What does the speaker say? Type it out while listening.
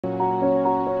To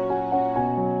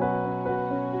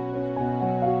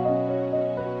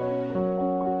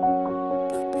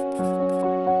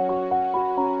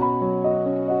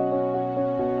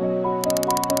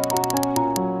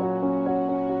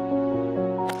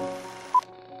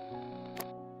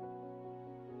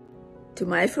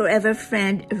my forever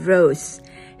friend, Rose,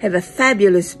 have a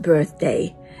fabulous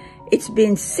birthday. It's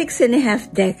been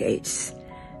 6.5 decades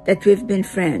that we've been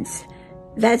friends.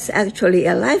 That's actually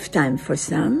a lifetime for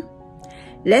some.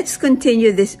 Let's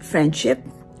continue this friendship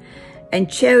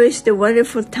and cherish the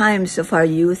wonderful times of our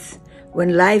youth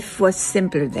when life was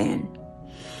simpler then.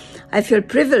 I feel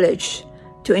privileged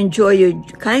to enjoy your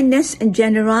kindness and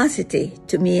generosity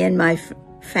to me and my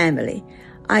family.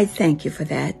 I thank you for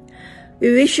that.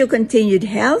 We wish you continued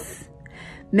health,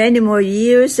 many more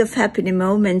years of happy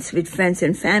moments with friends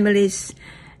and families,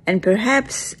 and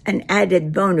perhaps an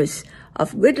added bonus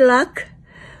of good luck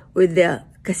with the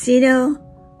casino,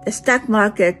 the stock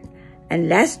market, and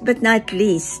last but not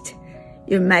least,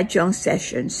 your mahjong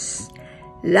sessions.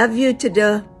 Love you to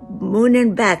the moon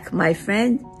and back, my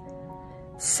friend.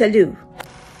 Salut.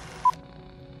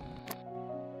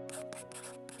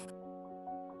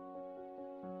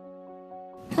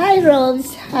 Hi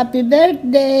Rose, happy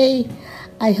birthday!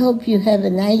 I hope you have a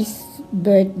nice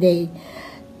birthday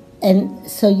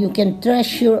and so you can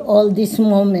treasure all this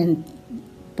moment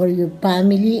for your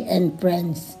family and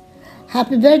friends.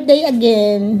 Happy birthday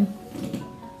again!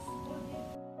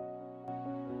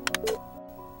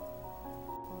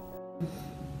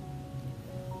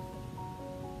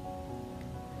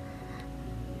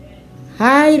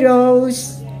 Hi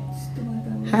Rose,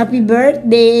 happy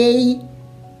birthday!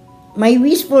 My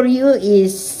wish for you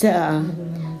is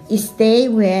stay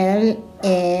well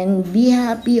and be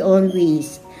happy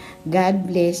always. God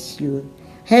bless you.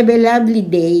 Have a lovely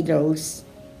day, Rose.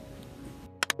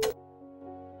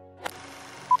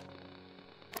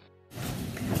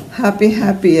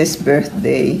 Happiest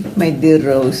birthday, my dear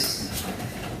Rose.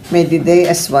 May the day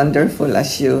as wonderful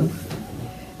as you,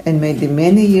 and may the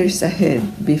many years ahead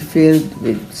be filled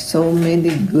with so many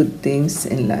good things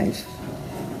in life.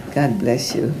 God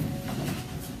bless you.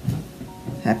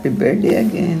 Happy birthday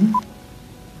again.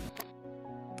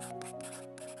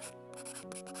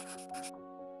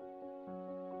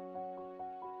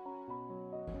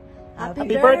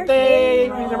 Happy birthday,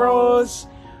 Rita Rose.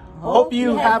 Hope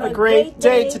you have a great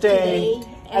day today,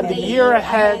 and the year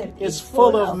ahead is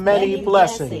full of many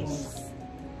blessings.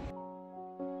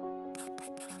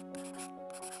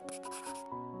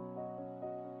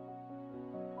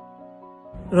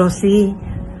 Rosie,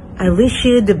 I wish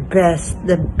you the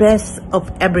best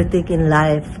of everything in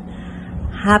life.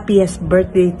 Happiest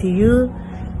birthday to you.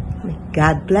 May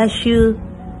God bless you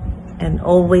and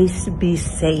always be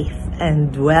safe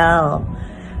and well.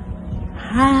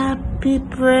 Happy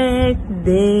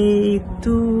birthday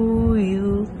to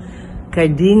you.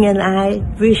 Carding and I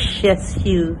wishes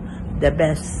you the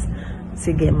best.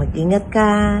 Sige, mag-ingat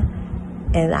ka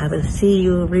and I will see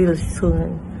you real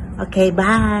soon. Okay,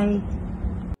 bye.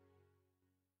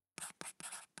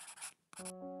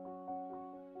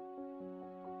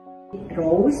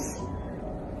 Rose,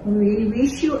 we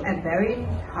wish you a very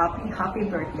happy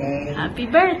birthday. Happy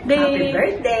birthday! Happy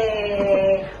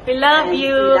birthday! We love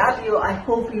you. We love you. I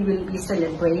hope we will be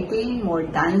celebrating, more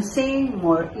dancing,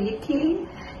 more eating.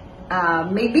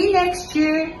 Maybe next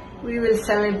year we will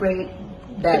celebrate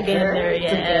better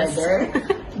together.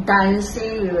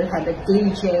 Dancing, we will have a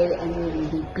DJ and we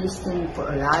will be feasting for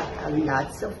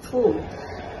lots of food.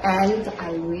 And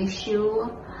I wish you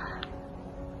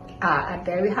a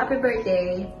very happy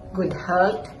birthday, good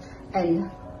health,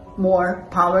 and more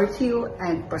power to you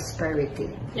and prosperity.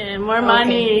 Yeah, more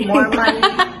money. More money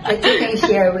that you can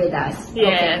share with us.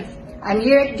 Yes. Okay. I'm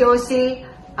here at Josie.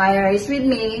 Ira is with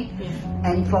me.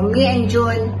 And for me and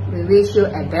June, we wish you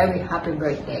a very happy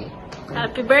birthday.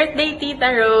 Happy birthday,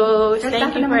 Tita Rose.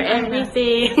 Thank you for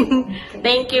everything.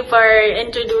 Thank you for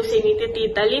introducing me to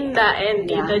Tita Linda and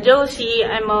Tita Josie.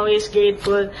 I'm always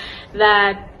grateful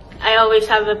that I always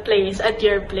have a place at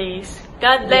your place.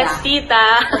 God bless,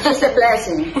 Tita. It's a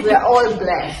blessing. We are all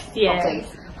blessed. Yes. Okay.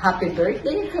 Happy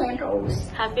birthday again, Rose.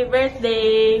 Happy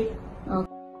birthday. Okay.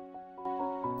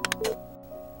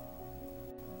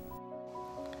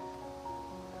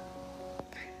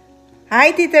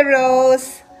 Hi, Tita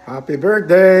Rose. Happy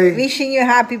birthday. Wishing you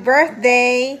happy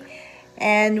birthday.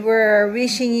 And we're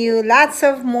wishing you lots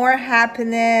of more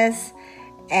happiness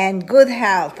and good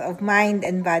health of mind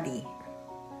and body.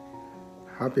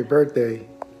 Happy birthday.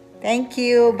 Thank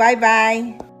you.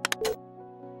 Bye-bye.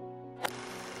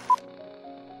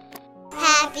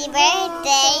 Happy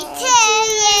birthday to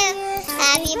you.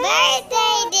 Happy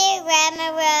birthday, dear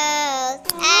Grandma Rose.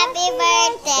 Happy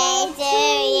birthday to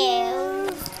you.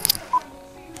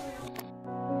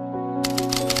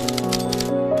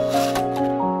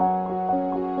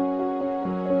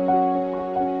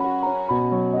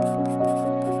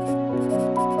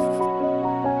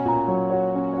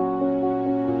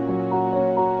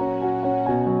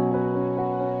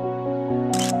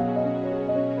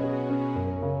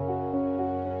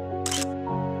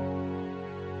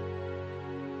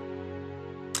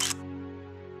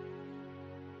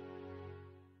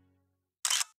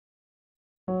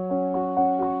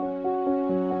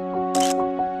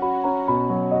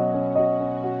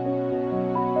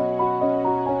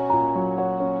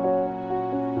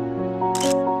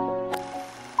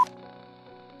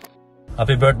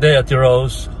 Happy birthday, Ate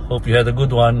Rose. Hope you had a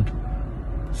good one.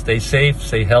 Stay safe,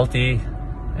 stay healthy,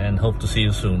 and hope to see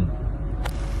you soon.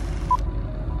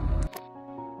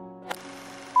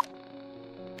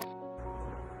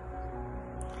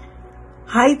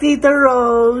 Hi, Tita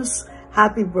Rose.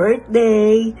 Happy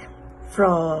birthday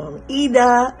from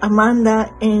Ida, Amanda,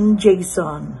 and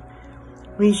Jason.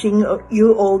 Wishing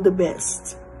you all the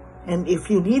best. And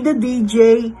if you need a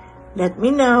DJ, let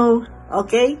me know,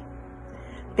 okay?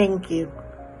 Thank you.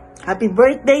 Happy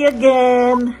birthday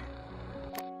again.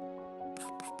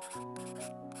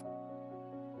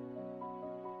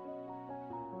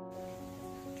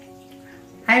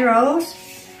 Hi, Rose.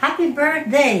 Happy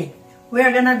birthday. We're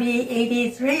gonna be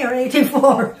 83 or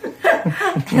 84.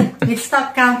 We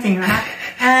stopped counting, right?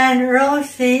 And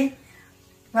Rosie,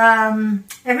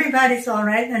 everybody's all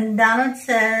right. And Donald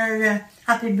said,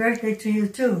 happy birthday to you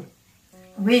too.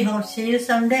 We hope to see you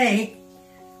someday.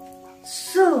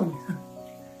 Soon.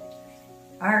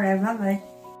 All right, bye-bye.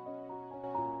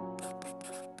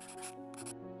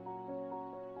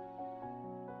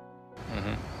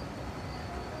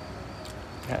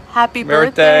 Happy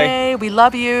birthday. We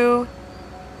love you.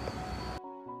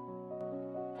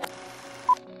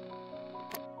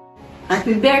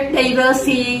 Happy birthday,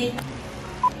 Rosie.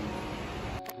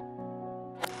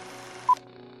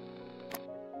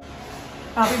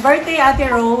 Happy birthday, Ate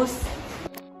Rose.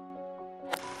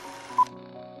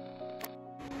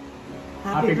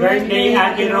 Happy birthday,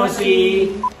 Ate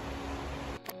Rosie.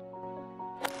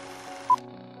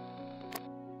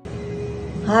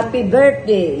 Happy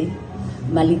birthday!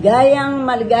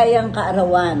 Maligayang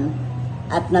kaarawan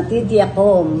at natitiyak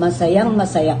ko masayang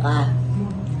masaya ka.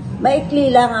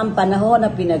 Maikli lang ang panahon na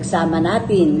pinagsama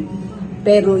natin,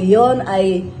 pero iyon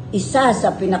ay isa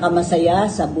sa pinakamasaya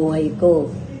sa buhay ko.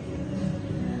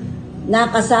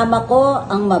 Nakasama ko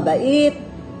ang mabait,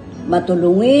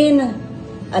 matulungin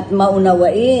at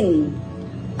maunawain,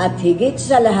 at higit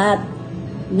sa lahat,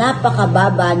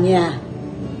 napakababa niya.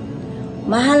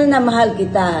 Mahal na mahal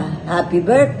kita. Happy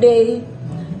birthday.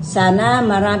 Sana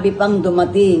marami pang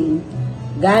dumating.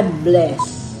 God bless.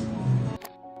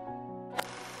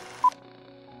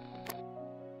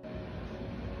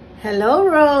 Hello,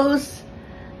 Rose.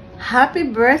 Happy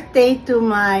birthday to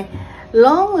my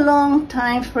long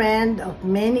time friend of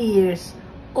many years,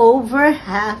 over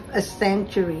half a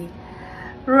century.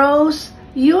 Rose,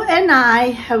 you and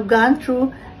I have gone through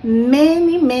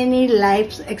many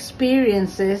life's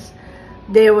experiences.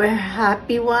 There were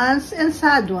happy ones and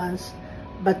sad ones,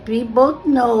 but we both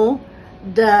know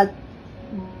that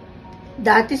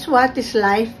that is what this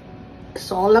life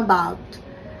is all about.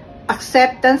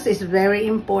 Acceptance is very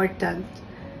important.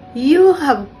 You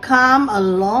have come a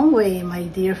long way, my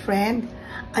dear friend.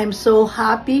 I'm so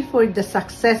happy for the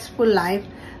successful life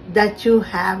that you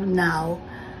have now.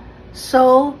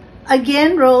 So,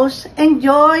 again, Rose,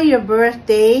 enjoy your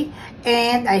birthday,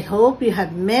 and I hope you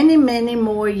have many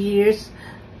more years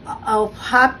of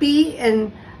happy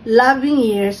and loving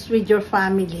years with your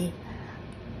family.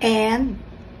 And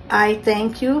I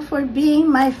thank you for being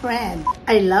my friend.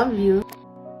 I love you.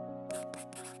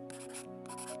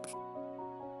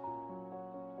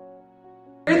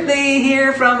 Birthday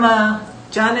here from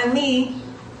John and me.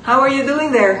 How are you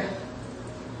doing there?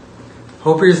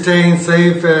 Hope you're staying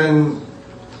safe and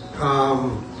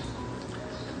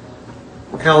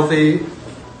healthy.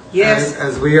 Yes.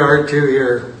 As we are too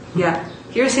here. Yeah.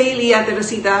 Here's Haley at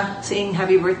Rosita saying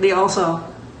happy birthday also.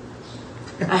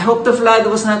 I hope the flood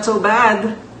was not so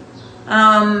bad.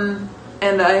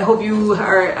 And I hope you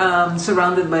are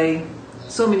surrounded by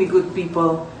so many good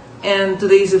people. And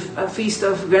today is a feast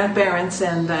of grandparents,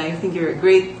 and I think you're a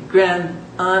great grand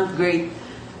aunt, great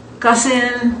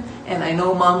cousin, and I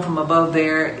know Mom from above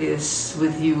there is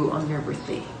with you on your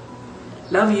birthday.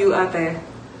 Love you, Ate.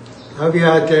 Love you,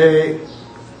 Ate.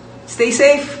 Stay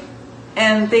safe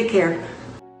and take care.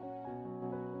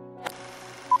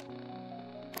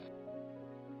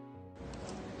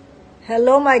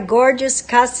 Hello, my gorgeous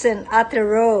cousin, Ate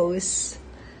Rose.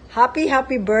 Happy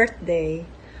birthday.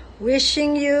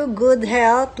 Wishing you good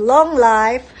health, long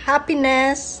life,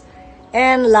 happiness,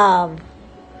 and love.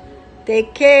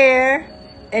 Take care,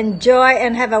 enjoy,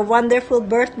 and have a wonderful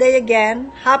birthday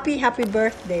again. Happy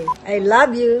birthday. I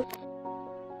love you.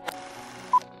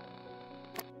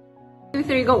 2,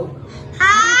 3, go.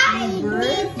 Hi,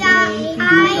 Tita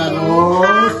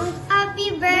Rose.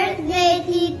 Happy birthday,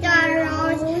 Tita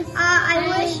Rose. I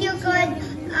wish you could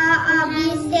be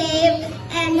safe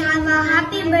and have a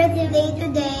happy birthday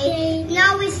today.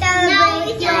 Now we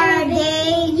celebrate your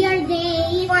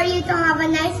day. For you to have a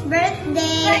nice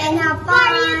birthday and have fun.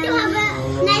 For you to have a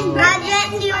nice birthday. God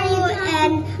bless you,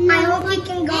 and I hope you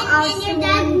can go out soon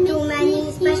to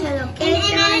many special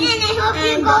occasions. And I hope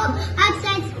you go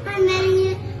outside for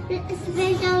many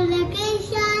special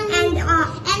locations. And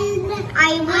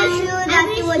I wish you that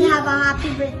you would have a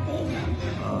happy birthday.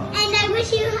 And I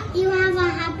wish you have a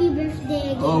happy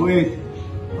birthday again. Oh, wait.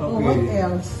 Okay. What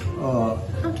else?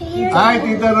 Okay. Hi,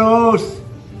 Tita Rose.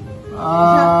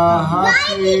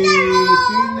 Happy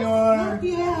senior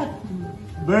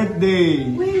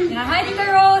birthday. Yeah, hi, Tita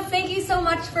Rose. Thank you so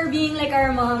much for being like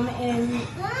our mom in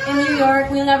New York.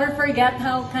 We'll never forget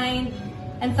how kind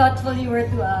and thoughtful you were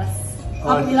to us.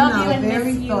 We love you and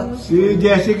miss you. Si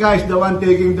Jessica is the one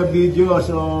taking the video,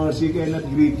 so she cannot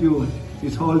greet you.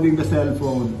 She's holding the cell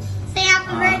phone. Say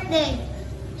happy birthday.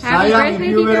 Sayang, if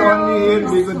you were only here,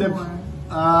 we could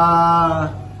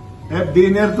have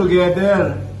dinner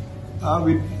together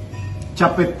with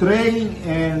Chapetreng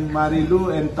and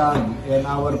Marilu and Tag and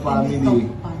our family.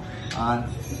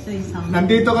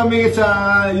 Nandito kami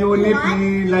sa unit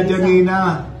ni La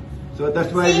Janina. So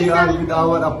that's why we are with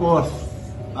our apos.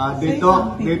 They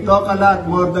talk a lot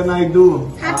more than I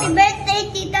do. Happy birthday,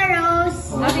 Tita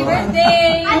Rose. Happy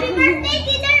birthday. Happy birthday,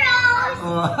 Tita Rose.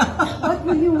 What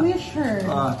will you wish her?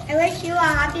 I wish you a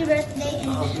happy birthday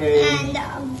and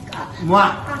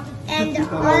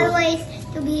always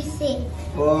to be safe.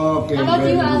 Okay. How about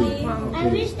you, Ali? I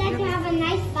wish that you have a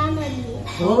nice family.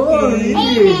 Oh,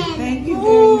 really? Thank you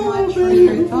very much for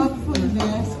your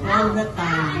thoughtfulness all the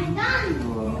time.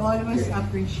 We always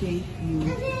appreciate you.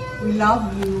 We love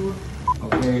you.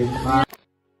 Okay. Bye.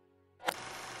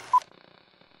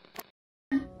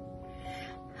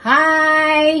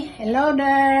 Hi! Hello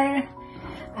there!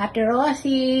 Ate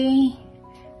Rosie!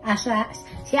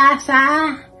 Si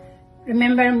Asa!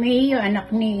 Remember me, yung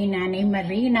anak ni Nanay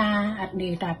Marina at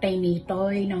ni Tatay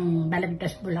Nitoy ng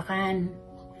Balagtas, Bulacan.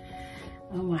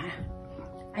 Oh,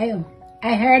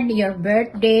 I heard your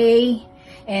birthday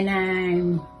and I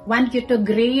want you to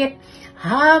greet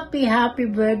happy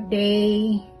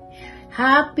birthday.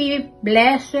 Happy,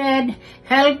 blessed,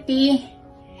 healthy,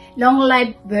 long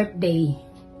life birthday.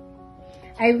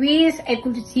 I wish I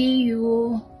could see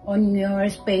you on your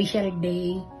special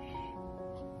day.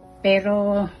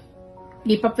 Pero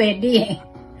di pa pwede eh.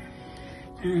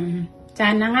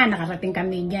 Sana nga nakarating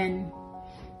kami dyan.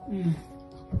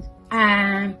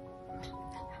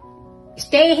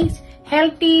 Stay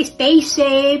healthy, stay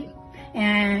safe,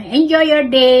 enjoy your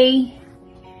day.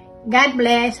 God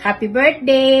bless. Happy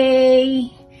birthday.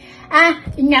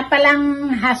 Yun nga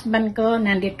palang husband ko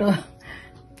nandito.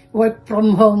 Work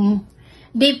from home.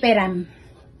 Di peram.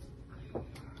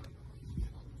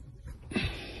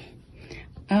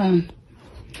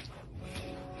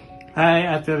 Hi,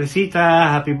 Ate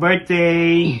Rosita. Happy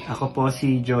birthday. Ako po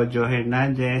si Jojo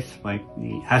Hernandez,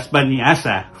 husband ni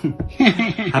Asa.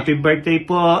 Happy birthday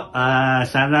po.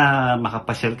 Sana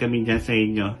makapasyal kami dyan sa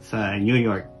inyo sa New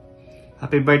York.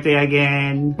 Happy birthday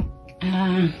again.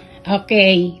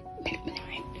 Okay.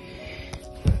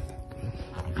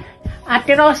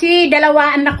 Ate Rosie, 2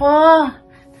 anak ko.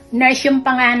 Nurse yung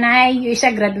panganay, yung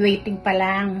isa graduating pa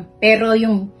lang. Pero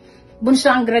yung bunso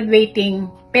ang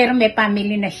graduating, pero may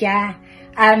family na siya.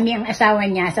 Army ang asawa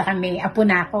niya, sa kami, apo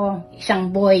na ako, isang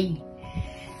boy.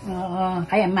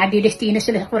 Kaya madidestino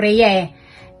sila sa Korea eh.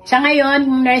 Sa ngayon,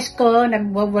 yung nurse ko,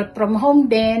 nag-work from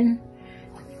home din,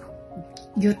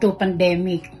 due to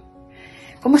pandemic.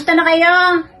 Kumusta na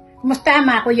kayo? Kumusta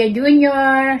mga Kuya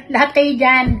Junior? Lahat kayo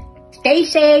dyan. Stay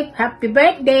safe. Happy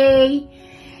birthday.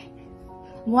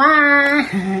 Wow.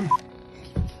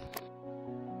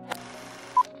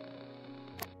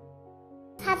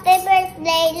 Happy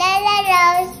birthday, Lola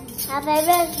Rose. Happy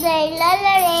birthday,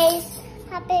 Lola Rose.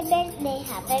 Happy birthday,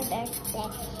 happy birthday.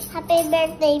 Happy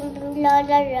birthday,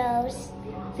 Lola Rose.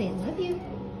 Say, I love you.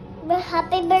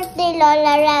 Happy birthday,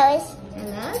 Lola Rose. I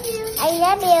love you. I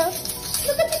love you.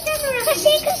 Look at the camera. Kasi.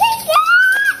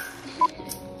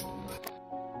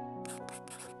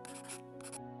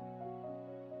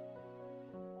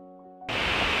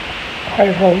 Hi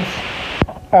Rose,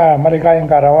 maligayang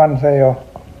karawan sa iyo.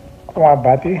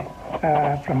 Kumabati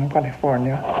from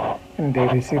California in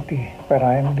Daly City, where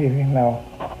I am living now.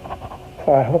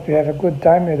 So I hope you have a good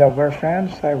time with our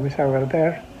friends. I wish I were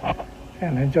there,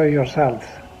 and enjoy yourselves.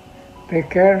 Take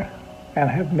care and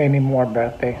have many more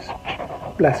birthdays.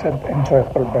 Blessed and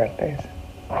joyful birthdays.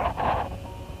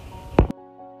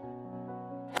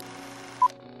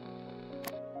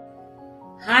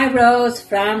 Hi Rose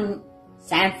from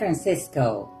San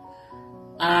Francisco.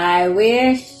 I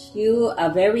wish you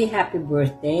a very happy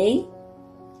birthday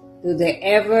to the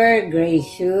ever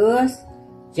gracious,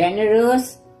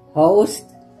 generous host.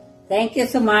 Thank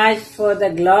you so much for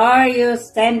the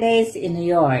glorious 10 days in New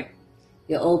York.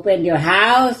 You opened your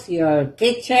house, your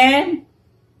kitchen,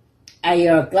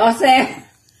 your closet,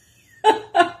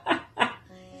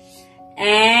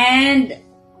 and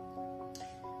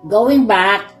going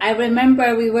back, I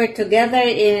remember we were together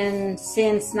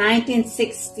since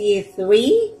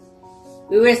 1963.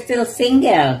 We were still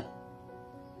single.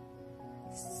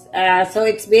 So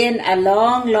it's been a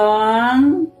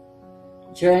long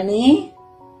journey,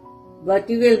 but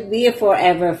we will be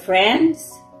forever friends,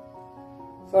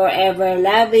 forever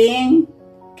loving,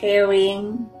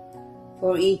 caring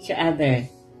for each other.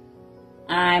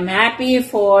 I'm happy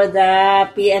for the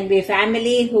PNB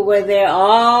family who were there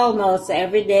almost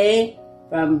every day,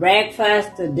 from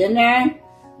breakfast to dinner,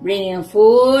 bringing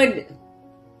food,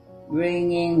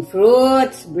 bringing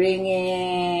fruits,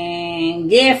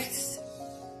 bringing gifts,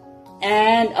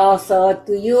 and also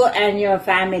to you and your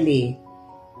family,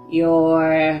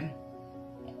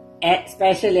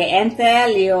 especially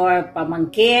Entel, your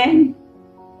pamangkin,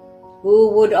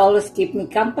 who would always keep me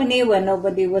company when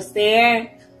nobody was there,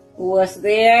 who was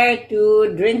there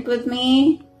to drink with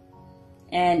me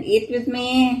and eat with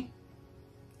me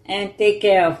and take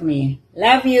care of me.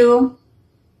 Love you.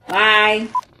 Bye.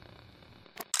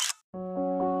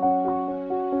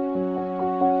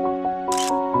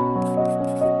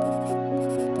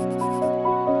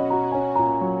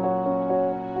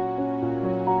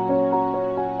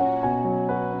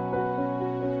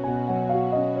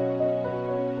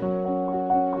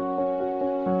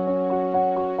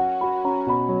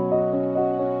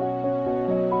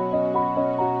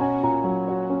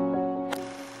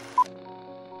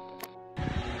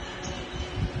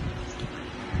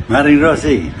 Maring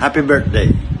Rosie, happy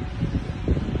birthday.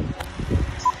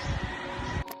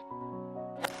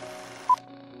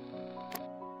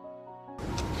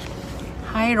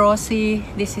 Hi Rosie,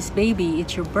 this is Baby.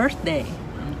 It's your birthday.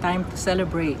 Time to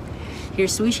celebrate.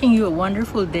 Here's wishing you a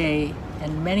wonderful day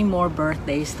and many more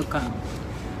birthdays to come.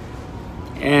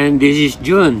 And this is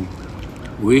June,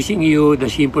 wishing you the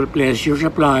simple pleasures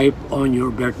of life on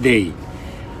your birthday.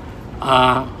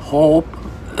 Hope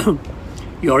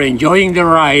you're enjoying the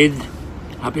ride.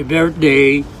 Happy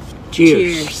birthday.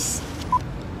 Cheers. Cheers.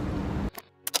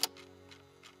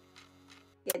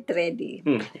 Get ready.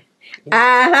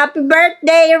 Happy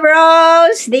birthday,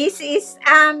 Rose. This is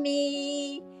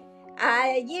Ami.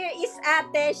 Here is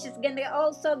Ate. She's gonna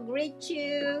also greet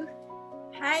you.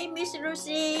 Hi, Miss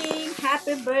Rosie.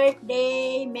 Happy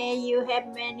birthday. May you have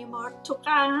many more to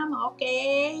come.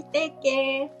 Okay, take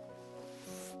care.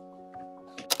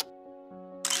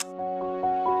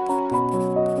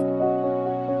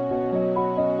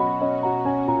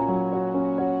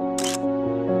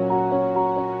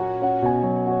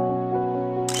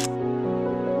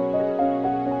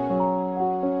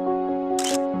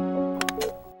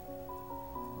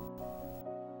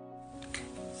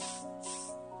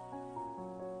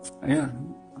 Ayan.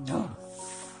 Oh.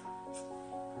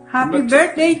 Happy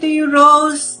birthday to you,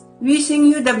 Rose. Wishing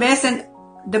you the best and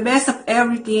the best of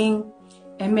everything,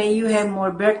 and may you have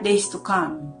more birthdays to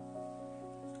come.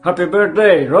 Happy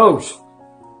birthday, Rose.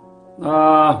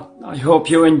 I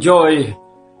hope you enjoy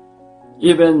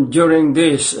even during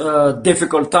this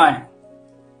difficult time.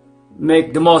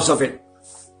 Make the most of it.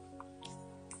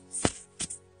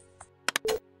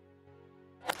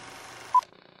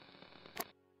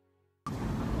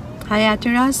 Hi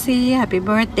Ate Rosie, happy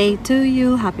birthday to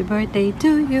you, happy birthday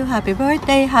to you, happy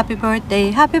birthday, happy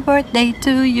birthday, happy birthday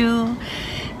to you.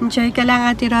 Enjoy ka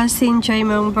lang Ate Rosie, enjoy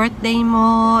mo yung birthday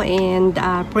mo, and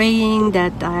praying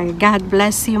that God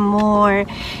bless you more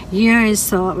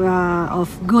years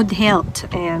of good health,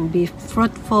 and be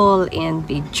fruitful and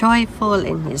be joyful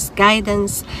in His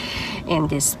guidance,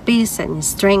 and His peace and His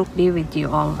strength be with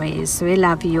you always. We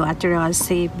love you Ate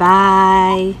Rosie.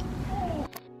 Bye!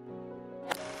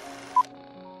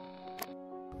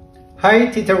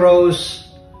 Hi, Tita Rose.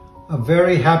 A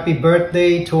very happy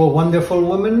birthday to a wonderful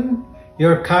woman.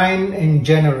 You're kind and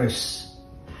generous.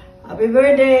 Happy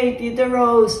birthday, Tita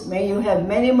Rose. May you have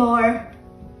many more.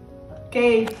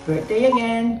 Okay, birthday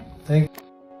again. Thank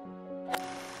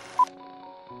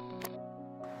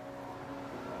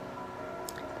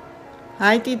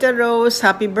Hi, Tita Rose.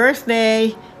 Happy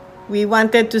birthday. We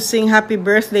wanted to sing happy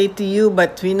birthday to you,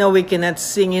 but we know we cannot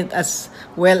sing it as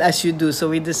well as you do. So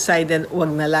we decided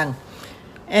wag na lang.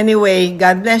 Anyway,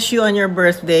 God bless you on your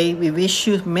birthday. We wish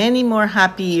you many more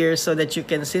happy years so that you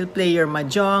can still play your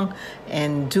mahjong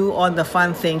and do all the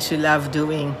fun things you love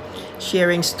doing.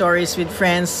 Sharing stories with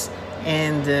friends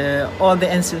and all the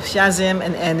enthusiasm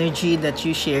and energy that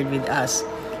you shared with us.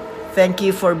 Thank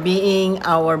you for being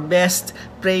our best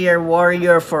prayer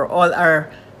warrior for all our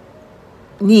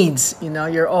needs. You know,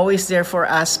 you're always there for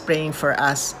us, praying for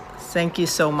us. Thank you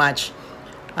so much.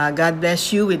 God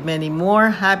bless you with many more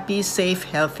happy, safe,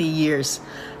 healthy years.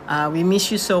 We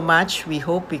miss you so much. We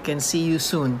hope we can see you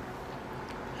soon.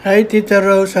 Hi, Tita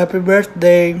Rose. Happy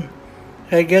birthday.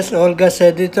 I guess Olga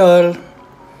said it all.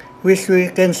 Wish we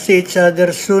can see each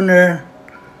other sooner.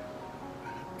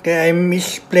 Okay, I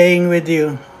miss playing with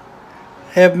you.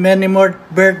 Have many more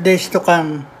birthdays to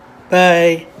come.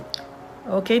 Bye.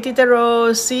 Okay, Tita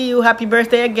Rose. See you. Happy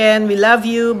birthday again. We love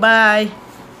you. Bye.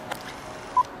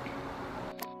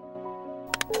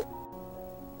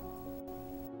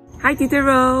 Hi, Tita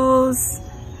Rose.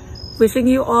 Wishing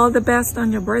you all the best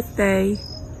on your birthday.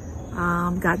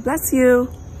 God bless you.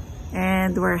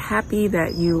 And we're happy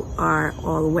that you are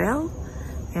all well.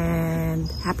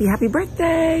 And happy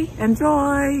birthday.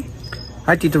 Enjoy.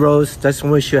 Hi, Tita Rose. Just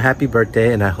wish you a happy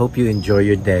birthday and I hope you enjoy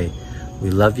your day. We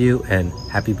love you and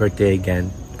happy birthday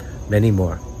again. Many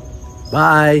more.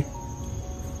 Bye.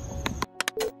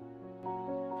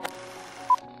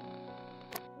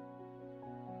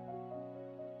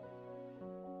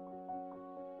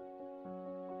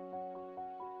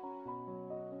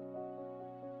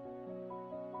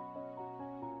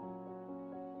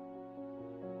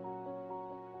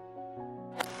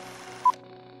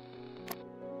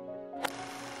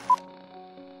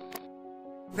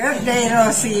 Birthday,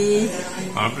 Rosie.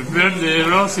 Happy birthday,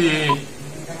 Rosie.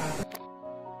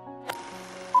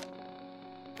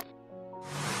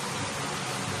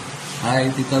 Hi,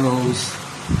 Tita Rose.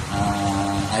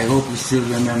 I hope you still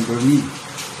remember me.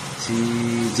 Si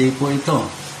Jay po ito.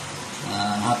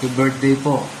 Happy birthday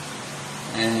po.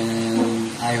 And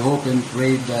I hope and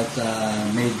pray that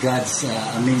may God's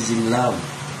amazing love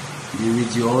be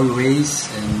with you always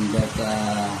and that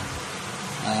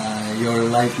your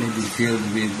life may be filled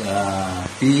with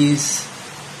peace,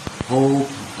 hope,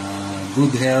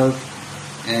 good health,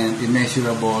 and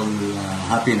immeasurable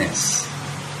happiness.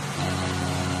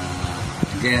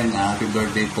 Again, happy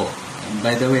birthday po. And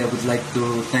by the way, I would like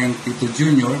to thank Tito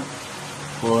Junior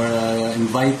for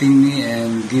inviting me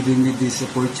and giving me this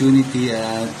opportunity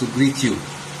to greet you.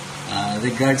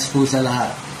 Regards po sa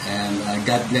lahat and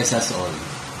God bless us all.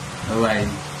 Bye-bye.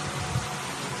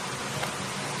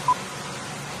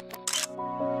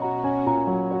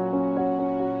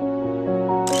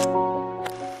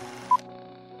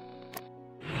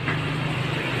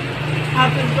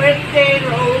 Happy birthday,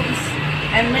 Rose,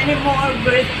 and many more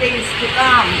birthdays to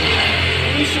come.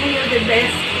 Wishing you the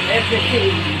best of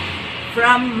everything.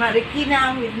 From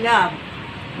Marikina with love,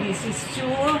 Mrs. Chu,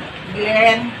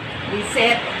 Glenn,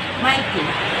 Lisette, Mikey.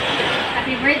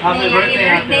 Happy birthday. Happy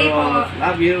birthday po.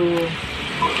 Love you.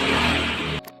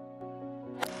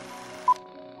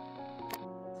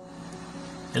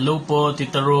 Hello po,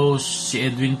 Tita Rose. Si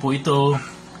Edwin po ito.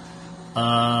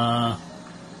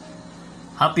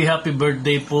 Happy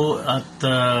birthday po at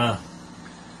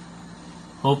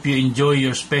hope you enjoy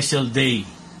your special day.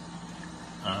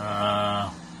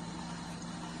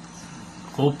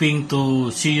 Hoping to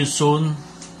see you soon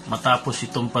matapos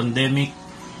itong pandemic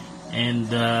and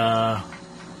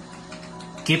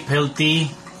keep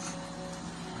healthy.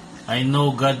 I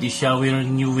know God is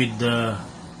showering you with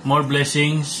more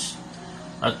blessings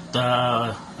at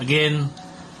again,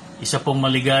 isa pong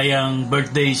maligayang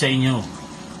birthday sa inyo.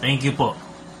 Thank you po.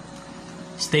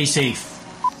 Stay safe.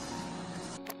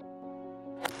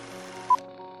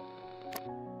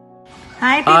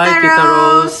 Hi, Tita, Hi, Tita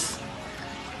Rose. Rose.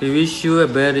 We wish you a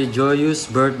very joyous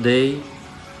birthday,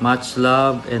 much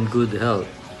love and good health.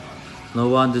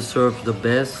 No one deserves the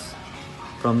best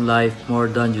from life more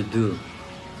than you do.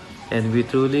 And we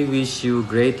truly wish you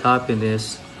great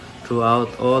happiness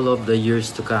throughout all of the years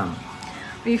to come.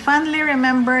 We fondly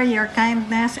remember your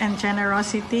kindness and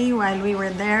generosity while we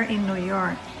were there in New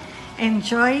York.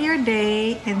 Enjoy your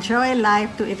day, enjoy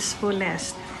life to its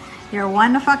fullest. You're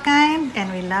one of a kind and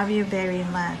we love you very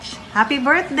much. Happy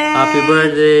birthday! Happy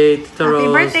birthday, Tita Rose! Happy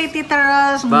birthday, Tita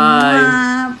Rose! Bye!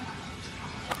 Mwah!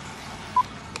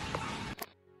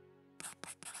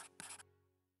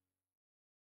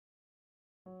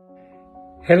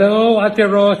 Hello, Ate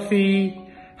Rosie.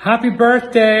 Happy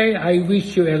birthday. I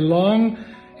wish you a long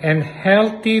and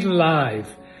healthy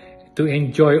life to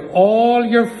enjoy all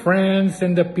your friends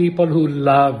and the people who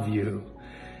love you.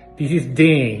 This is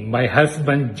Ding. My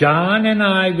husband John and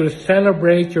I will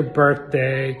celebrate your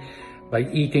birthday by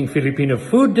eating Filipino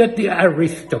food at the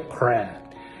Aristocrat.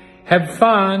 Have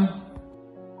fun.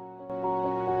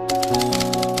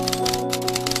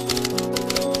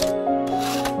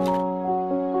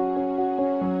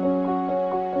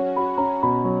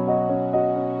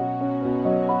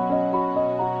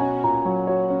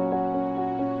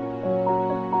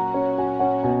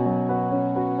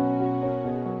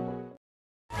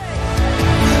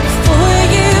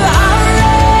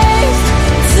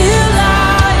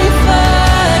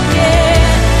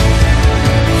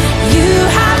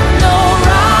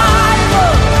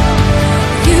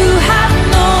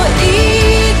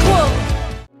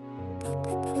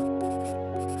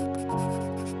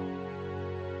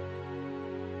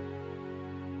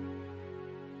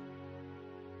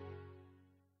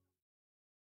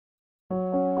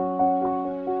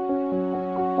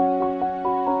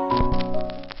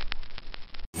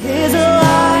 There's a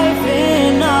life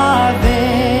in our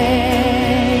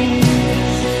veins.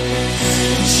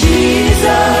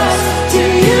 Jesus, to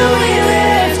you we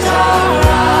lift our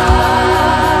eyes.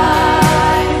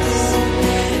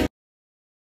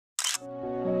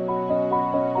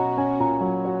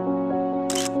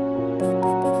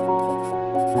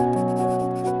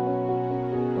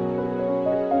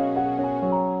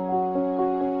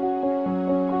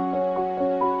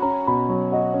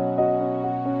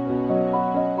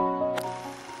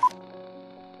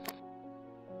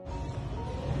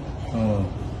 Oh.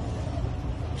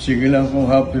 Sige lang kung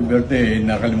happy birthday.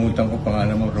 Nakalimutan ko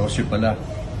pangalan mo, Rosie pala.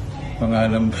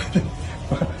 Pangalan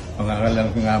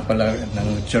pangalan ko nga pala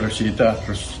ng Rosita.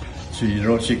 Si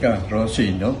Rosie ka.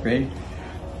 Rosie, okay?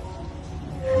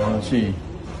 Rosie.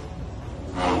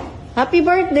 Happy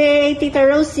birthday, Tita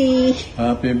Rosie!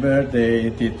 Happy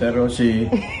birthday, Tita Rosie.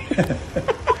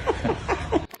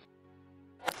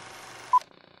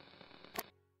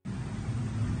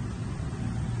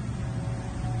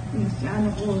 Ano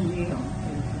ko yun?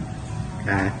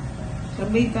 Ah.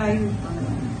 Sabay tayo.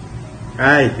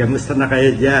 Hi, kamusta na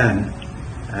kayo dyan?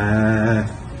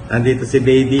 Nandito si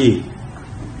baby.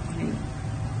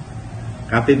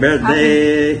 Happy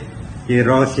birthday kay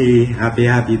Rosie. Happy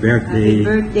birthday. Happy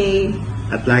birthday.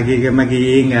 At lagi ka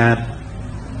mag-iingat.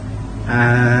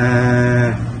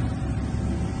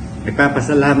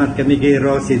 Nagpapasalamat kami kay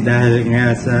Rosie dahil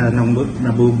nga sa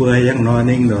nabubuhay ang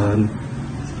noning noon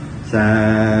sa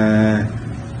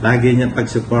lagi niyang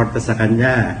pagsuporta sa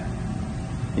kanya.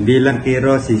 Hindi lang kay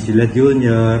Rosie, sila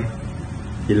Junior,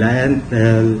 sila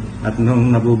Entel, at nung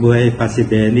nabubuhay pa si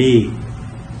Benny.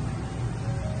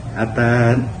 At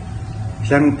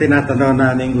siyang tinatanaw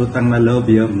namin utang na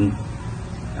loob yung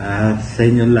sa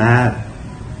inyong lahat.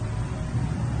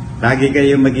 Lagi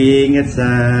kayo mag-iingat sa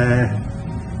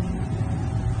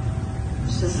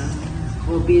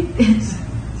COVID.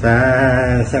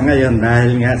 sa ngayon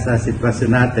dahil nga sa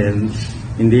sitwasyon natin,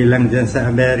 hindi lang dyan sa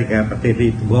Amerika, pati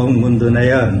rito buong mundo na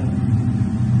yon.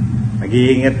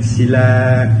 Mag-iingat sila,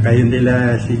 kayo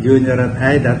nila, si Junior at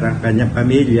Aida at ang kanyang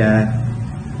pamilya,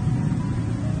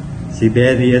 si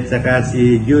Benny at saka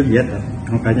si Juliet at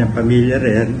ang kanyang pamilya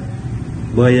rin,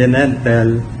 Boy and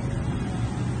Entel,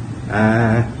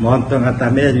 Montong at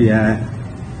Amelia,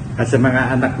 at sa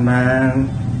mga anak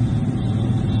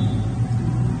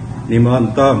ni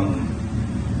Montong,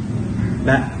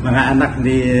 mga anak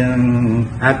ni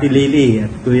Ate Lily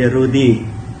at Kuya Rudy.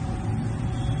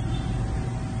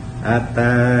 At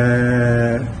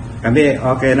kami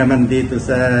okay naman dito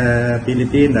sa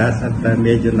Pilipinas at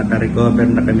medyo nakarecover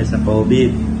na kami sa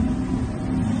COVID.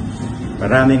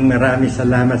 Maraming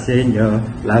salamat sa inyo,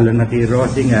 lalo na kay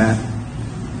Rosie nga,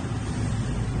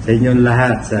 sa inyong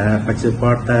lahat sa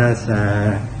pagsuporta, sa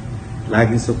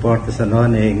laging suporta sa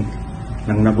Noneng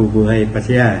nang nabubuhay pa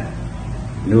siya.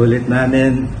 Inulit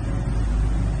namin,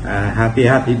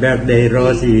 happy birthday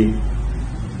Rosie,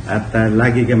 at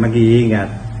lagi ka mag-iingat.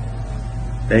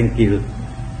 Thank you.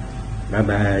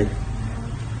 Bye-bye.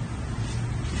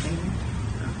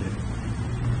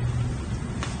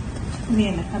 Hindi,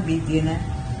 naka-video na.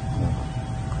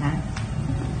 Ha?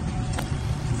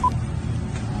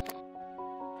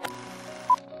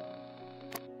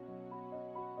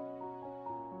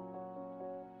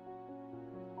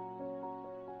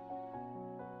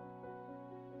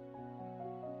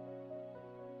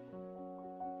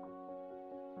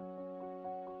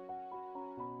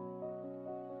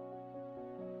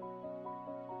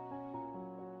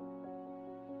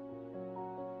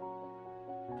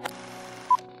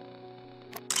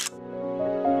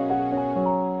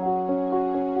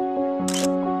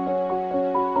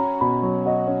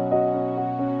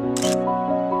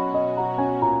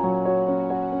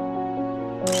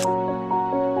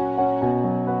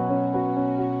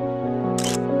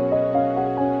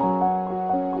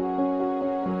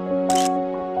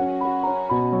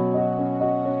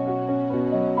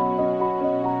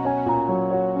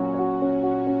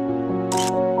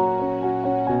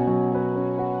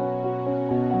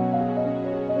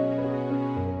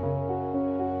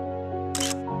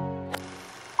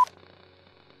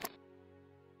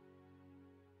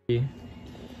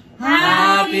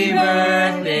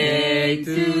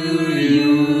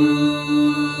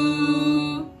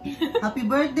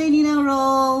 birthday, Ninang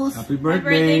Rose! Happy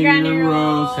birthday, Granny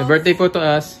Rose! Happy birthday po to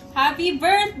us! Happy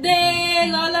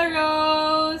birthday, Lola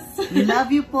Rose! We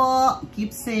love you po.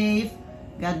 Keep safe.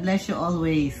 God bless you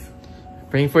always.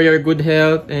 Praying for your good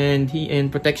health and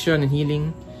protection and healing.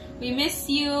 We miss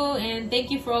you and thank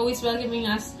you for always welcoming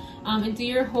us into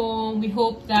your home. We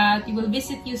hope that we will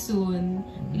visit you soon.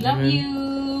 We love you.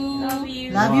 Love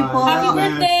you. Love you po. Happy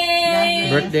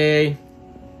birthday. Birthday.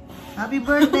 Happy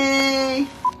birthday.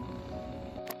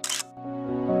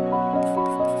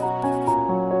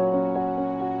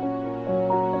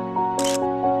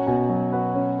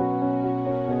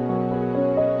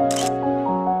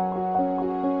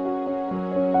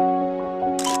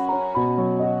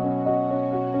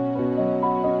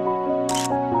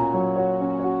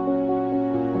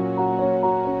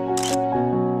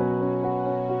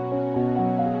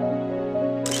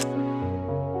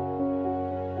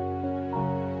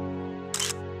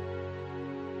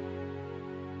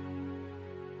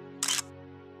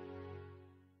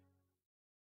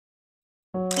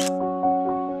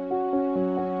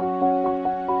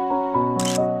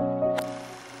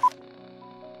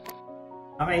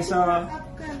 Okay, so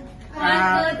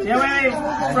anyway,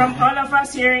 from all of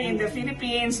us here in the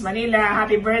Philippines, Manila,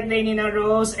 happy birthday, Nina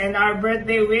Rose, and our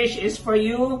birthday wish is for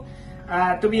you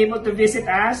to be able to visit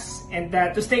us and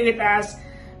to stay with us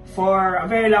for a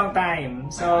very long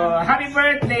time. So, happy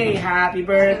birthday to you, happy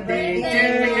birthday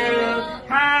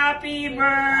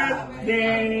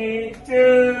to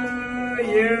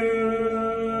you.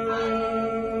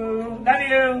 Love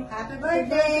you. Happy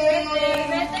birthday.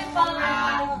 Birthday po.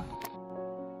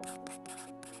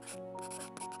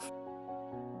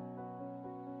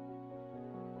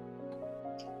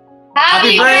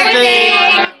 Happy birthday!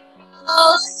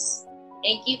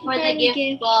 Thank you for the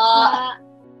gift po.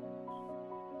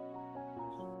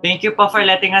 Thank you po for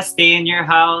letting us stay in your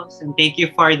house, and thank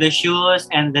you for the shoes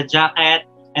and the jacket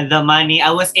and the money.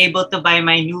 I was able to buy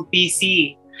my new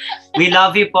PC. We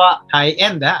love you po.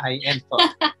 High-end po.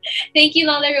 Thank you,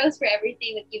 Lola Rose, for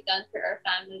everything that you've done for our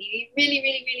family. We really,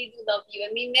 really, really do love you,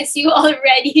 and we miss you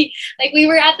already. Like, we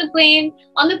were on the plane,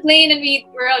 and we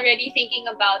were already thinking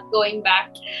about going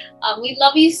back. We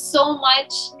love you so much,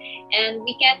 and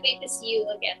we can't wait to see you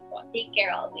again po. Take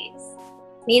care always.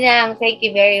 Ninang, thank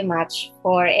you very much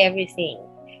for everything.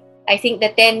 I think the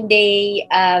 10-day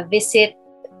visit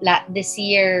this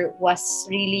year was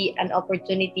really an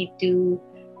opportunity to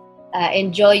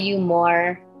enjoy you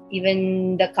more,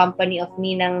 even the company of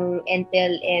Ninang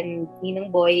Entel and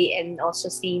Ninang Boy, and also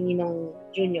see Ninong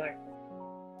Junior.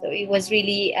 So it was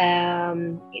really a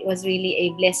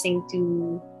blessing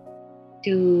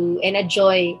and a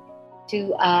joy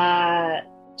to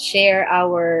share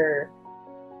our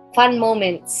fun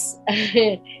moments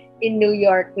in New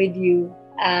York with you.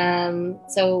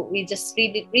 So we just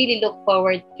really look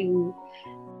forward to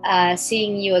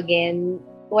seeing you again.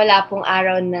 Wala pong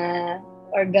araw na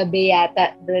or gabi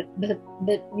yata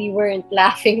that we weren't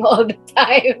laughing all the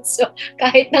time. So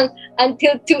kahit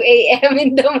until 2 a.m.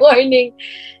 in the morning.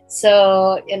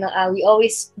 So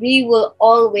we will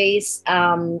always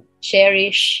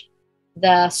cherish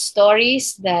the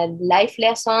stories, the life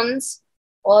lessons,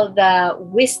 all the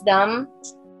wisdom,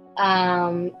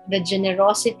 the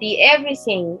generosity,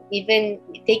 everything, even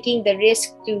taking the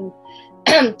risk to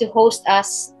host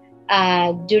us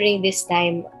during this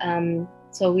time.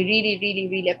 So we really, really,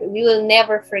 really, we will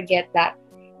never forget that.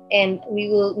 And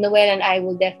Noel and I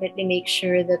will definitely make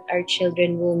sure that our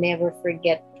children will never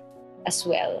forget as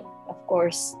well. Of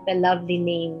course, the lovely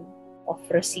name of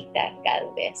Rosita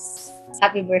Galvez.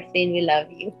 Happy birthday and we love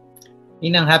you.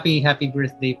 Ninang, happy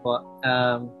birthday po.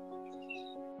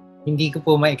 Hindi ko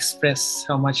po ma-express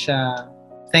how much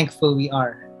thankful we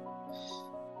are.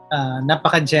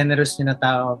 Napaka-generous niyo na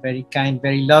tao, very kind,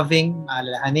 very loving,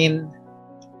 maalalahanin.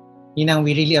 Ninang,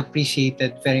 we really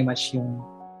appreciated very much yung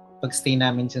pagstay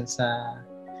namin dyan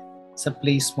sa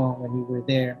place mo when we were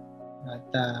there. At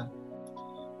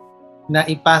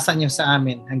naipasa niyo sa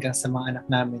amin hanggang sa mga anak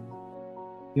namin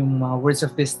yung mga words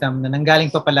of wisdom na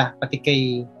nanggaling pa pala pati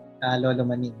kay Lolo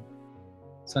Maning.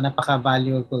 So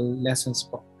napaka-valuable lessons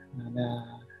po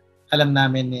na alam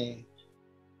namin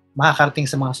makakarating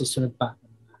sa mga susunod pa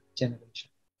generation.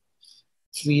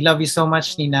 We love you so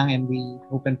much, Ninang, and we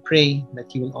hope and pray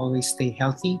that you will always stay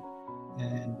healthy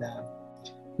and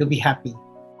you'll be happy.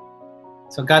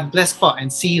 So God bless po and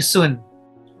see you soon.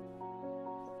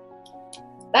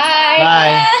 Bye!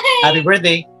 Bye! Happy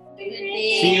birthday!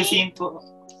 See you soon po.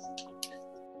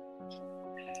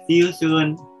 See you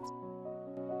soon.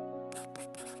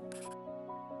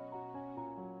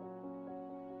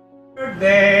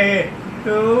 Birthday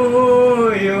to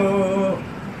you.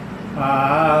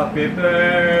 Happy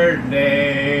birthday.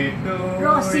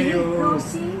 you.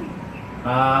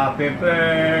 Happy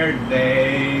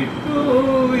birthday to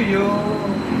you.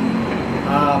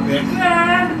 Happy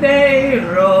birthday,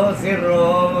 Rosie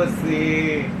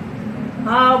Rosie.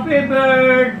 Happy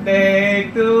birthday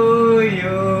to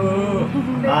you.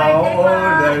 How old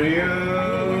are you?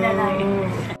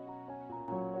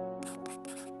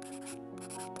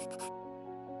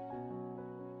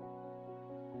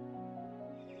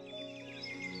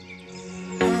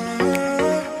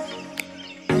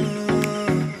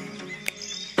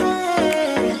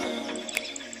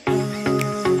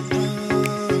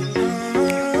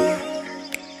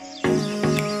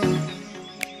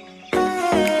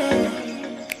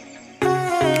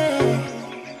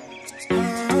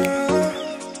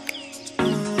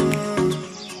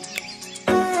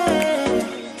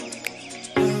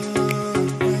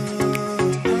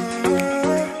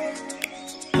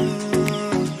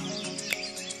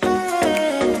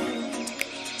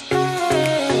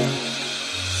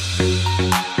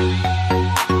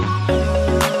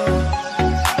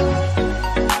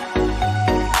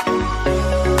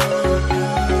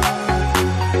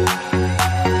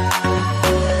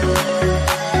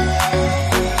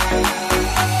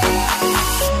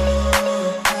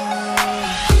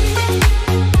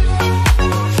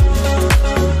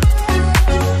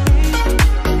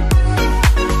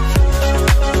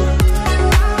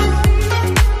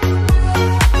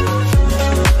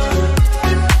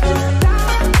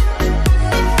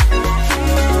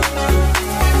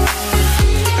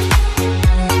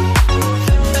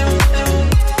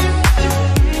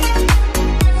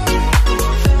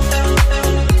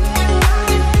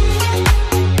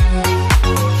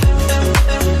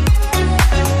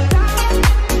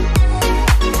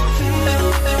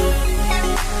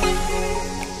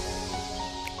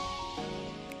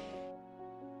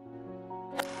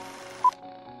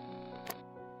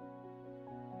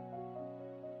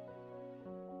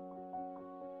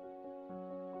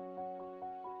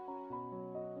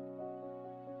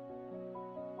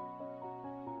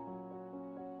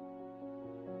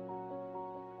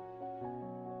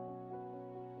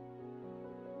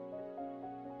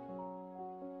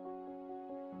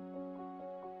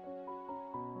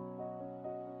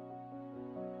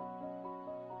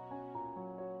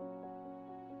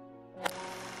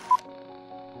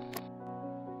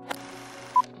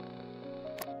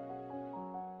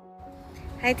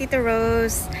 Hi, Tita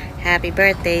Rose. Happy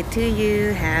birthday to you.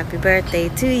 Happy birthday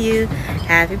to you.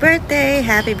 Happy birthday.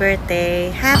 Happy birthday.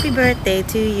 Happy birthday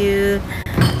to you.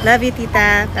 Love you,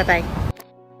 Tita. Bye-bye.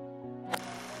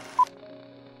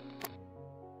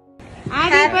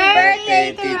 Happy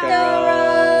birthday, Tita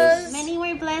Rose. Many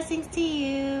more blessings to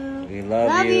you. We love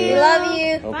We you. love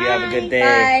you. Hope Bye. you have a good day.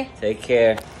 Bye. Take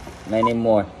care. Many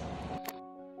more.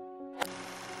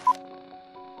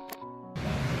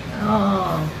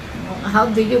 Oh, how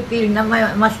do you feel na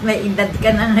mas may edad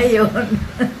ka na ngayon?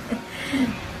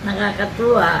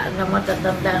 Nakakatuwa na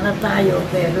matatanda na tayo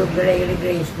pero very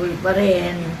graceful pa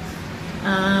rin.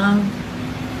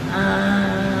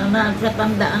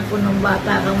 Nakatandaan ko nung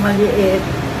bata kang maliit.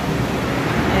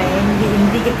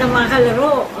 Hindi kita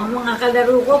makalaro. Ang mga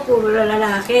kalaro ko puro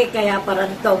lalaki kaya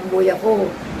parang tomboy ako.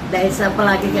 Dahil sa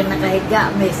palagi kang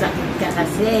nakahiga, may sakit ka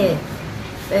kasi.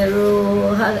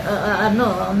 Pero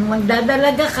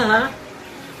magdadalaga ka,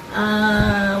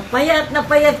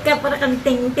 payat ka para kang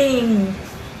ting-ting.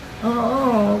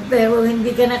 Oo, pero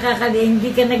hindi ka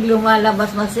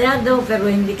naglumalabas masyado,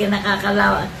 pero hindi ka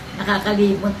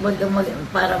nakakalimot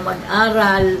para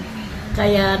mag-aral.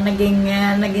 Kaya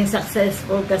naging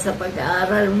successful ka sa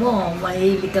pag-aaral mo,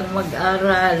 mahilig kang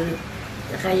mag-aral.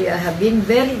 Kaya have been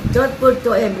very thoughtful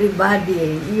to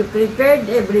everybody. You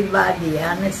prepared everybody,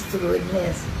 honest to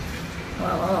goodness.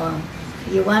 Oo.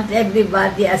 You want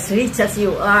everybody as rich as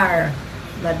you are.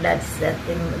 But that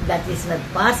is not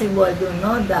possible. You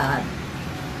know that.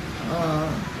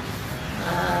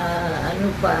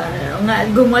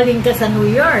 Gumaling ka sa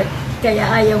New York, kaya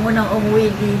ayaw mo nang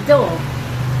umuwi dito.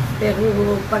 Pero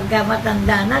pagka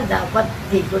matanda na, dapat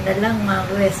dito na lang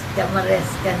ma-rest ka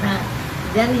na.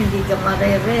 Diyan hindi ka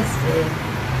mare-rest eh.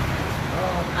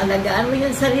 Alagaan mo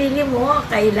yung sarili mo,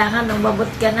 kailangan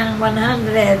umabot ka ng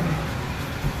 100.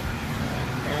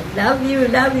 Love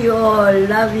you all,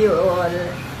 love you all.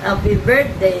 Happy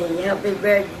birthday, happy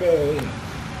birthday.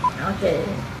 Okay.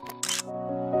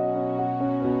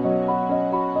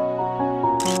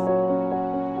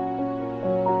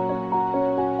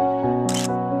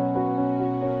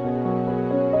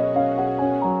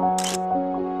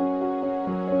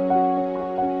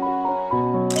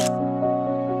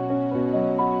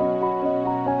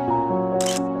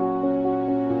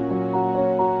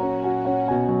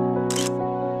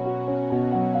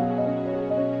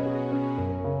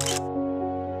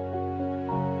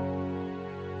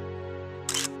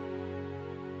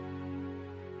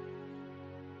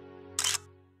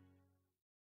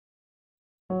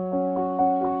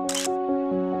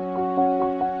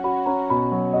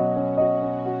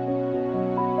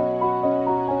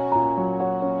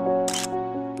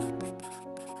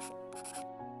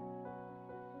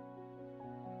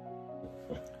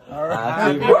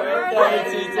 Happy birthday,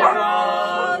 Tita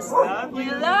Rose! We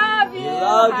love you.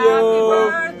 Love you. Happy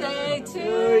birthday to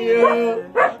you.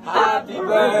 Happy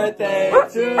birthday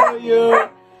to you.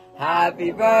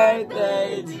 Happy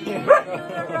birthday, dear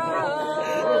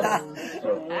Rose.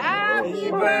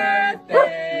 Happy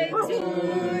birthday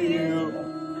to you.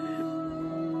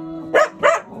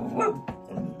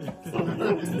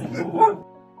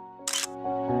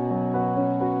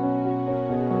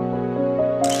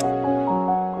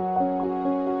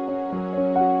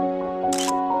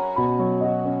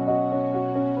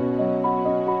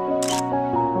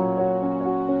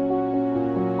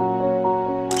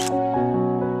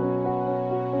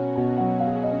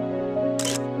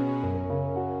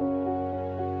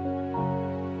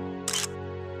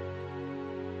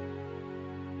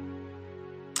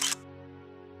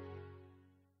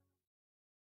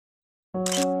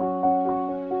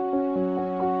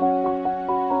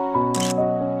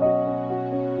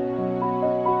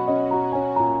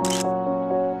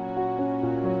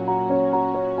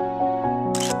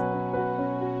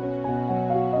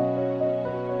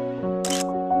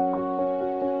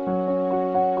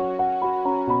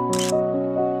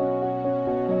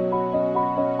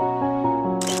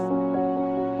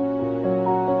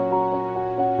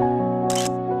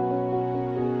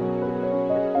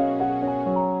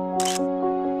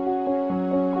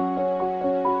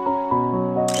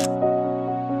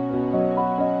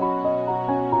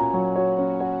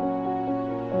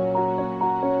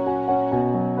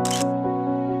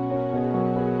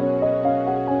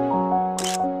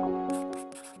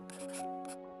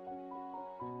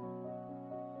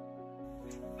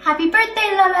 Happy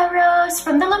birthday, Lola Rose,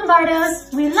 from the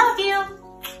Lombardos. We love you.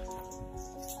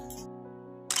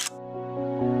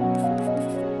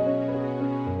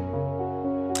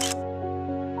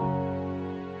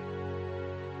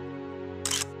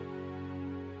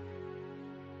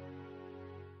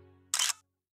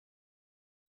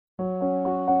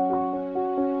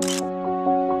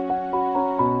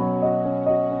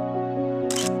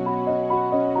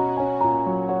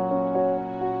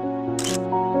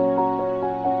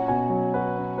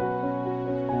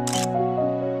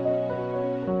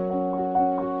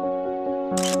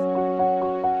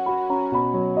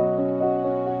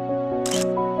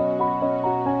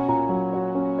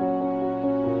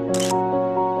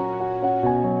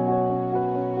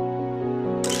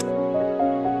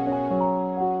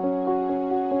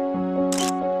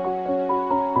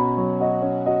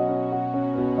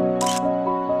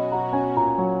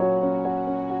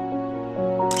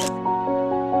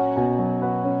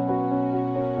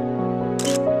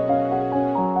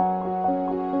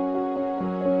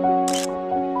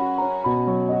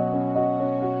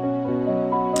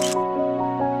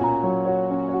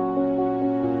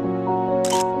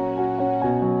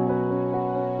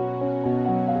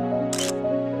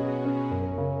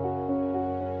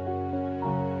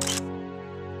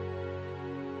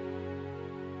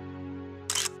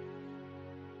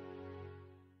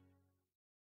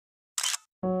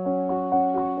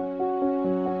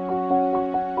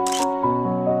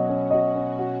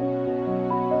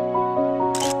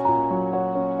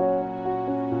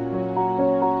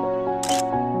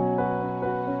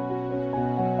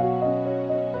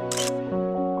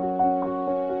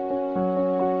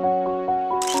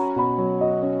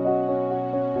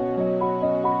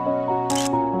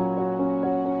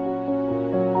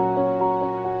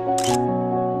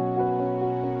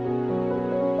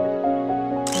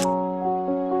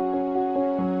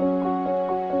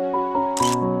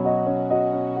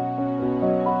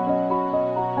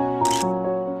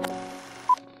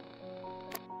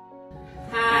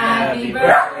 Happy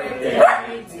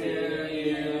birthday to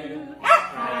you.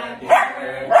 Happy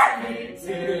birthday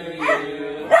to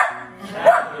you.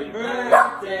 Happy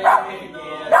birthday,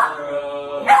 dear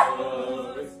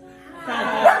Rose.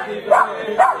 Happy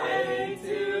birthday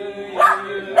to you.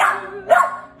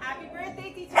 Happy birthday,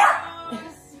 Tita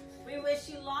Rose. We wish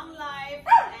you long life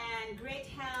and great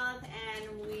health,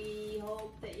 and we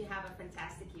hope that you have a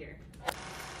fantastic year.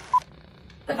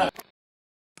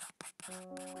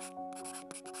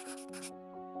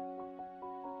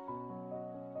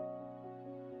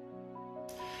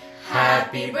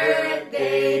 Happy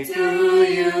birthday to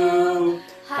you.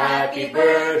 Happy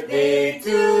birthday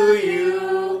to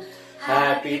you.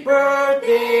 Happy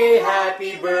birthday,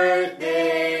 happy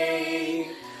birthday.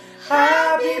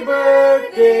 Happy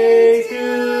birthday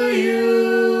to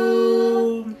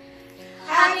you.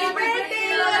 Happy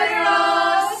birthday, Lola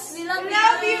Rose. We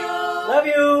love you. Love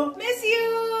you. Miss you.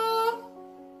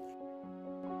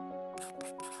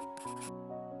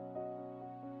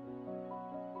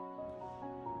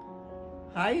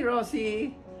 Hi,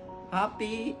 Rosie.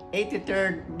 Happy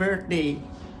 83rd birthday.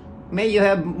 May you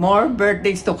have more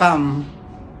birthdays to come.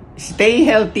 Stay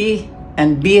healthy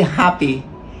and be happy.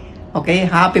 Okay,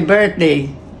 happy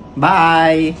birthday.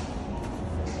 Bye.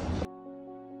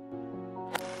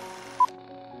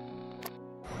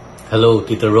 Hello,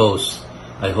 Tita Rose.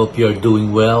 I hope you are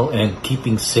doing well and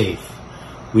keeping safe.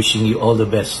 Wishing you all the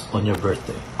best on your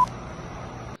birthday.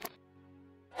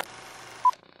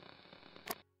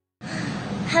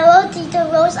 Hello,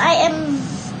 Tita Rose. I am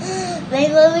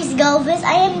Rosita Galvez.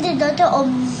 I am the daughter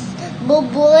of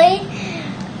Boboy.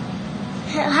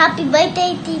 Happy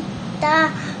birthday, Tita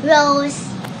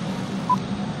Rose.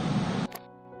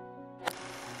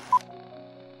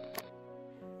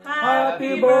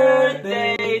 Happy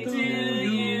birthday to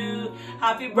you.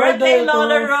 Happy birthday,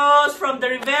 Lola Rose from the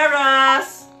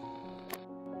Riveras.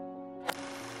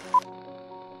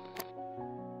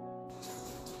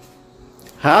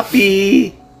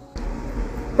 Happy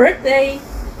birthday,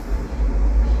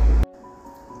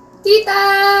 Tita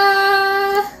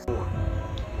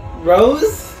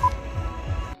Rose.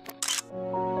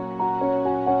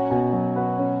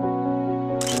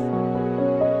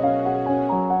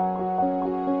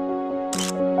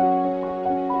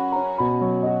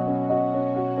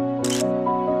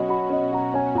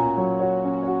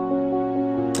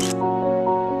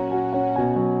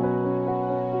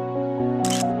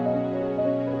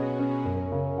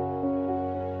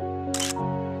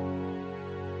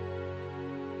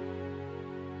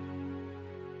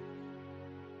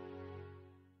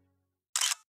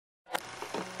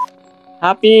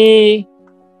 Happy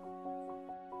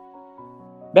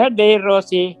birthday,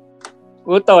 Rosie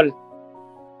Utol.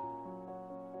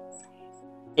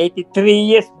 83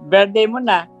 years birthday mo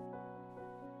na.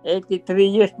 83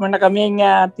 years mo na kaming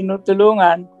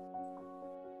tinutulungan.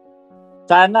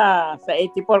 Sana sa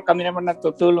 84 kami naman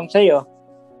natutulong sa iyo.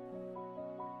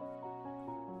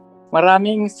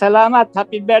 Maraming salamat.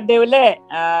 Happy birthday uli.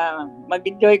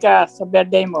 Mag-enjoy ka sa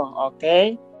birthday mo.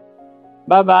 Okay?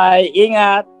 Bye-bye.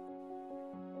 Ingat.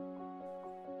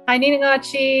 Hi, Ninang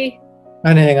Archie.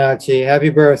 Hi, Ninang Archie. Happy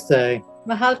birthday.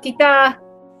 Mahal kita.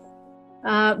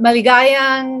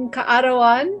 Maligayang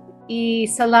kaarawan.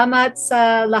 Salamat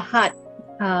sa lahat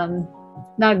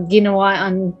na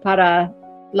ginawaan para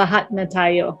lahat na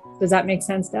tayo. Does that make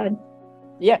sense, Dad?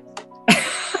 Yes.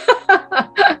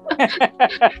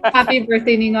 Happy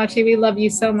birthday, Ninang Archie. We love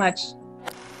you so much.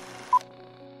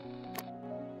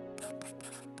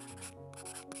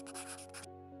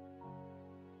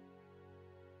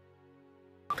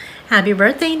 Happy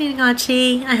birthday,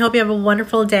 Ningachi. I hope you have a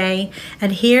wonderful day.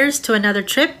 And here's to another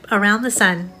trip around the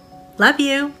sun. Love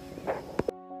you.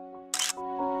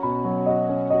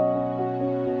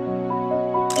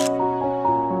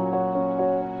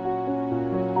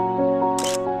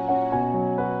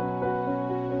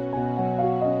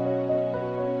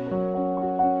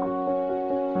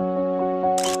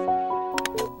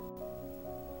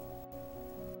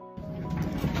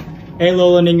 Hey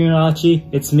Lola Ningunachi,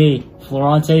 it's me,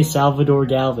 Florante Salvador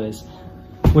Galvez,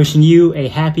 wishing you a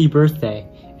happy birthday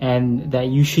and that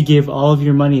you should give all of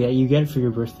your money that you get for your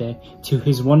birthday to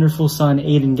his wonderful son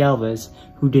Aiden Galvez,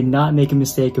 who did not make a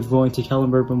mistake of going to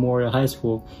Kellenberg Memorial High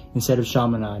School instead of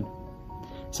Chaminade.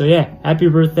 So yeah, happy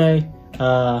birthday.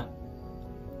 Follow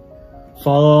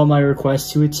all my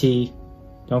requests to a T.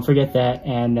 Don't forget that,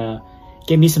 and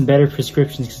get me some better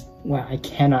prescriptions because wow, I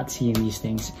cannot see in these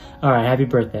things. Alright, happy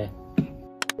birthday.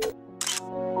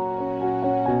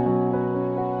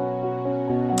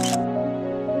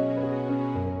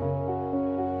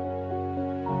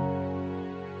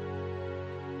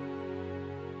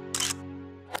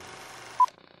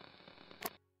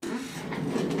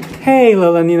 Hey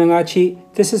Lola Ninangachi,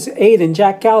 this is Aiden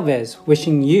Jack Galvez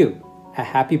wishing you a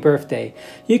happy birthday.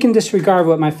 You can disregard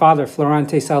what my father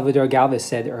Florante Salvador Galvez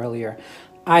said earlier.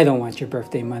 I don't want your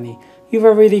birthday money. You've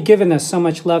already given us so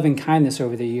much love and kindness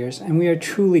over the years, and we are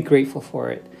truly grateful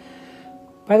for it.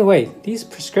 By the way, these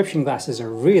prescription glasses are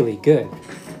really good.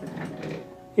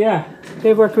 Yeah,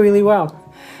 they work really well.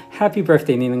 Happy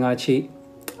birthday, Ninangachi.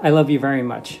 I love you very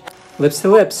much. Lips to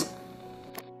lips.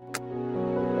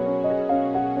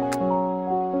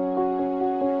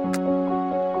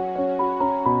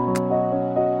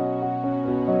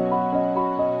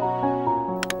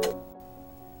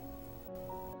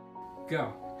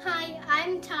 Go. Hi,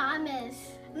 I'm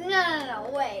Thomas.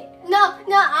 No, wait. No,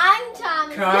 I'm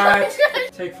Thomas.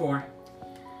 Cut. Take 4.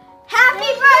 Happy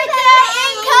birthday,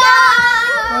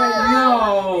 Income! Oh,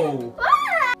 no.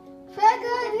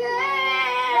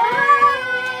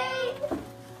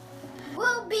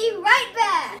 We'll be right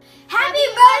back. Happy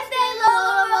birthday,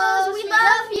 Lola Rose. We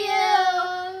love you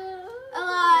a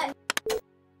lot.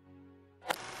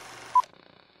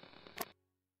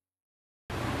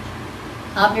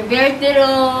 Happy birthday,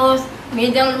 Rose.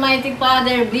 May the Almighty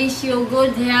Father bless you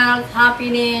good health,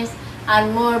 happiness,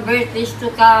 and more birthdays to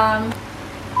come.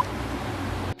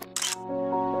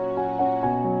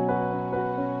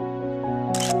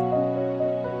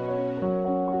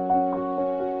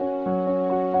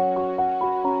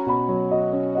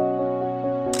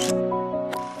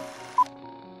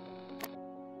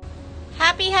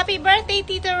 Happy birthday,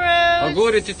 Tita Rose!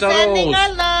 Auguri, Tita Rose! Sending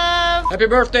our love! Happy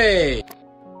birthday!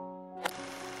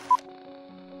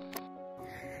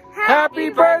 Happy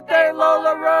birthday,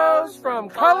 Lola Rose from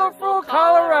colorful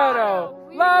Colorado.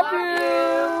 Love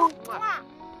you!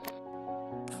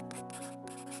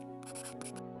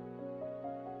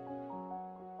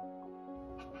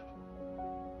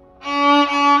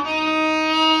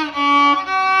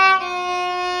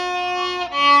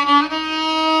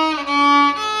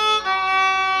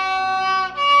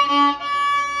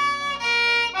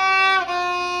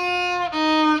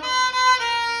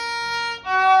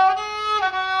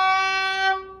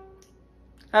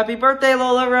 Happy birthday,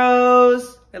 Lola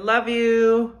Rose! I love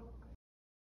you!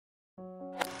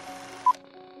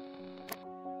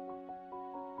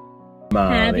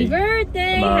 Happy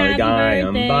birthday! Happy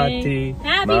birthday!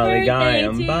 Happy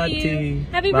birthday to you!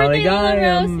 Happy birthday, Lola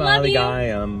Rose! Love you!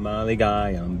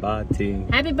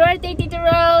 Happy birthday, Tita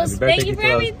Rose! Thank you for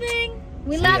everything!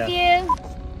 We love you!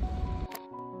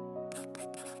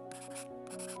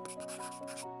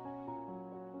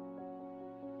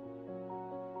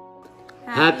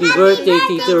 Happy birthday,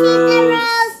 Tita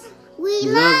Rose. We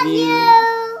love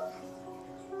you.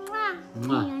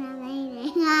 Mwah.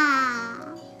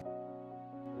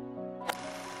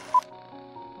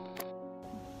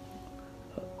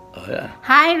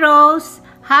 Hi, Rose.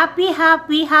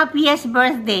 Happiest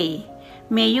birthday.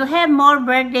 May you have more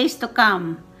birthdays to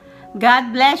come.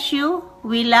 God bless you.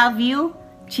 We love you.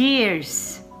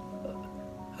 Cheers.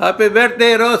 Happy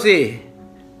birthday, Rosie!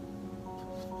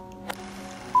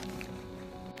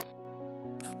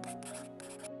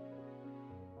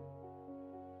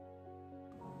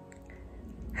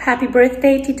 Happy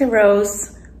birthday, Tita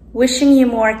Rose. Wishing you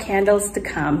more candles to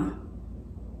come.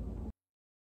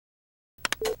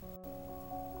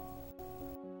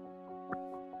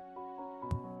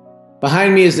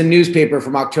 Behind me is the newspaper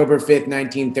from October 5th,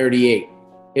 1938.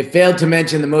 It failed to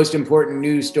mention the most important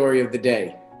news story of the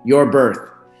day, your birth.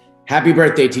 Happy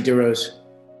birthday, Tita Rose.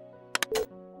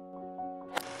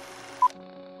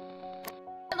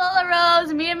 Lola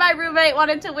Rose, me and my roommate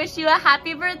wanted to wish you a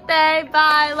happy birthday.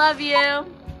 Bye, love you.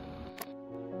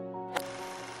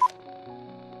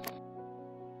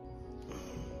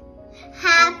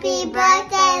 Happy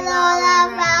birthday, Lola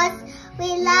Rose.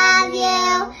 We love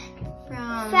you.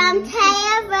 From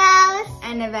Taya Rose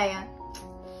and Nevaeh.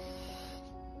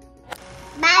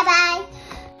 Bye-bye.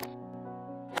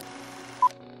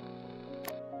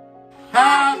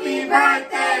 Happy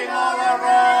birthday, Lola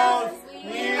Rose.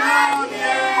 We love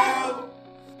you.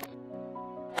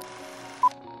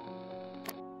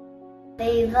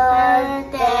 Happy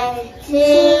birthday to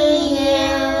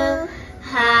you.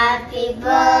 Happy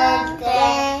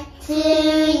birthday to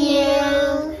you.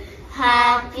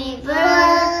 Happy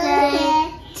birthday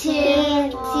to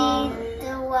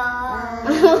the world.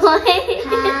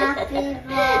 Happy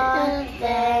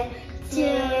birthday to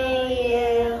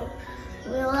you.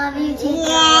 We love you,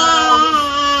 Tita.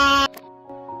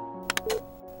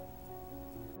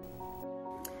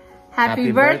 Happy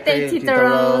birthday, Tita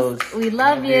Rose. We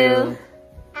love you.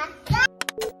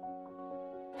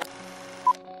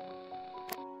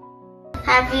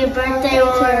 Happy birthday,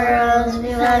 Lola Rose.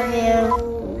 We love you.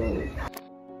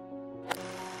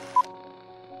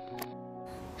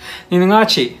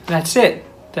 Ninangachi, that's it.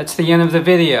 That's the end of the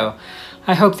video.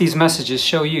 I hope these messages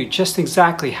show you just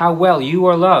exactly how well you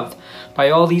are loved by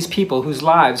all these people whose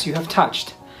lives you have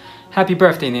touched. Happy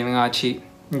birthday, Ninangachi.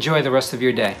 Enjoy the rest of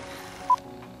your day.